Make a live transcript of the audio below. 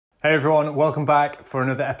Hey everyone, welcome back for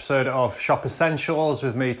another episode of Shop Essentials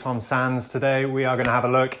with me, Tom Sands. Today we are going to have a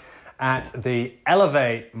look at the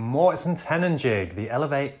Elevate mortise and tenon jig, the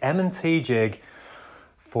Elevate M&T jig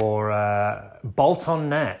for bolt-on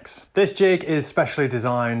necks. This jig is specially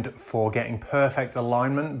designed for getting perfect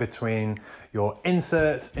alignment between your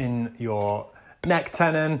inserts in your neck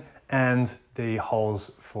tenon and the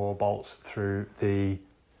holes for bolts through the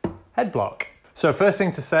head block. So first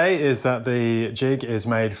thing to say is that the jig is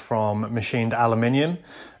made from machined aluminium,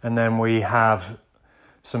 and then we have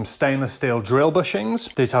some stainless steel drill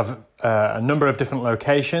bushings. These have a number of different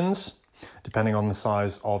locations depending on the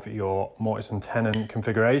size of your mortise and tenon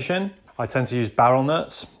configuration. I tend to use barrel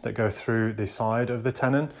nuts that go through the side of the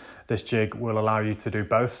tenon. This jig will allow you to do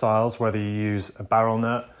both styles, whether you use a barrel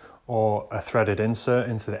nut or a threaded insert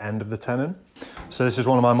into the end of the tenon. So this is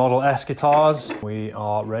one of my Model S guitars. We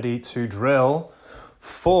are ready to drill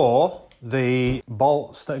for the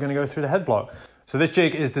bolts that are going to go through the head block. So this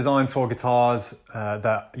jig is designed for guitars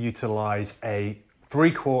that utilize a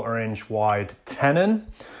 3/4 inch wide tenon.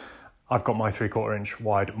 I've got my 3/4 inch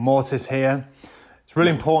wide mortise here. It's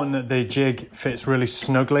really important that the jig fits really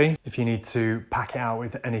snugly. If you need to pack it out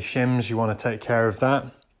with any shims, you want to take care of that.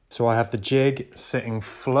 So I have the jig sitting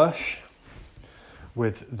flush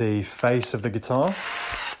with the face of the guitar.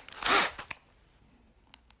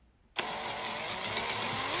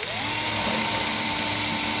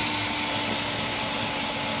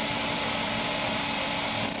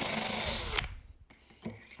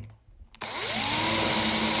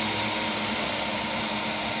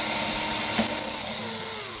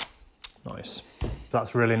 Nice.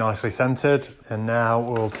 That's really nicely centered. And now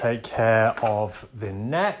we'll take care of the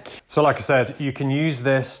neck. So like I said, you can use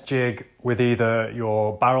this jig with either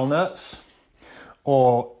your barrel nuts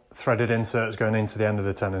or threaded inserts going into the end of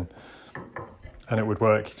the tenon. And it would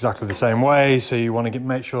work exactly the same way. So you want to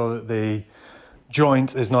make sure that the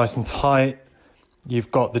joint is nice and tight.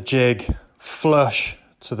 You've got the jig flush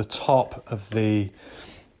to the top of the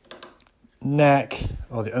neck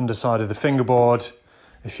or the underside of the fingerboard.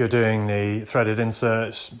 If you're doing the threaded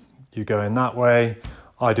inserts, you go in that way.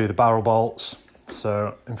 I do the barrel bolts.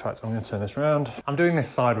 So in fact, I'm going to turn this around. I'm doing this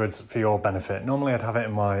sideways for your benefit. Normally I'd have it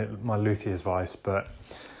in my Luthier's vise, but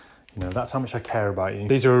you know, that's how much I care about you.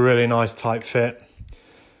 These are a really nice tight fit.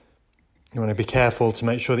 You want to be careful to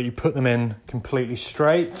make sure that you put them in completely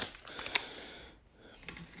straight.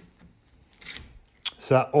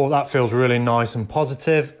 So all that feels really nice and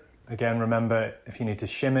positive. Again, remember, if you need to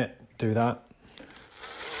shim it, do that.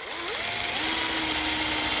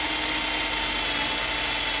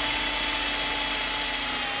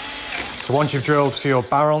 So once you've drilled for your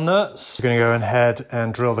barrel nuts, you're going to go ahead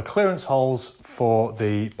and drill the clearance holes for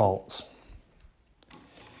the bolts.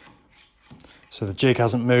 So the jig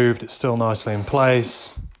hasn't moved, it's still nicely in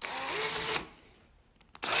place.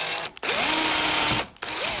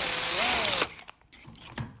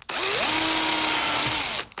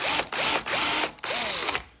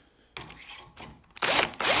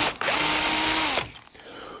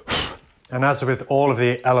 And as with all of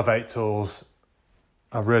the Elevate tools,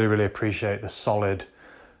 I really appreciate the solid,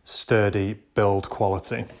 sturdy build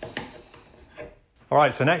quality. All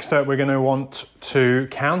right, so next up, we're going to want to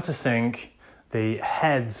countersink the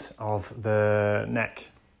heads of the neck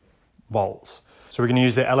bolts. So we're going to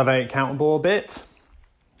use the Elevate Counterbore bit.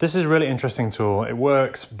 This is a really interesting tool. It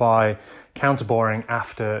works by counterboring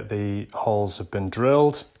after the holes have been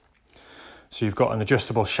drilled. So you've got an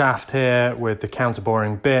adjustable shaft here with the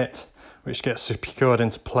counterboring bit, which gets secured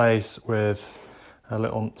into place with a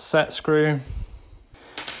little set screw.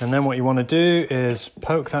 And then what you want to do is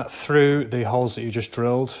poke that through the holes that you just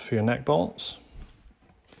drilled for your neck bolts.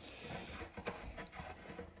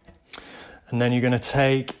 And then you're going to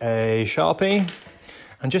take a Sharpie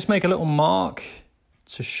and just make a little mark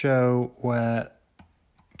to show where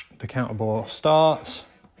the counterbore starts.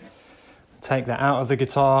 Take that out of the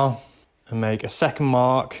guitar and make a second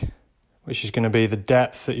mark, which is going to be the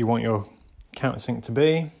depth that you want your countersink to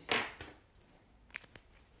be.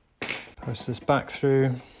 Post this back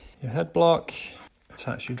through your head block,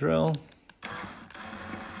 attach your drill.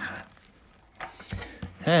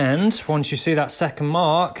 And once you see that second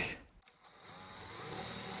mark,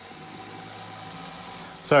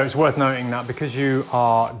 so it's worth noting that because you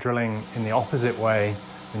are drilling in the opposite way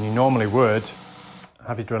than you normally would,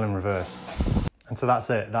 have your drill in reverse. And so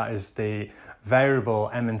that's it. That is the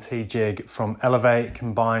Variable M&T jig from Elevate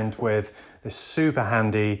combined with this super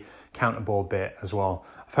handy counterbore bit as well.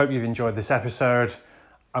 I hope you've enjoyed this episode.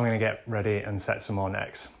 I'm going to get ready and set some more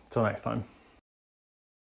necks. Till next time.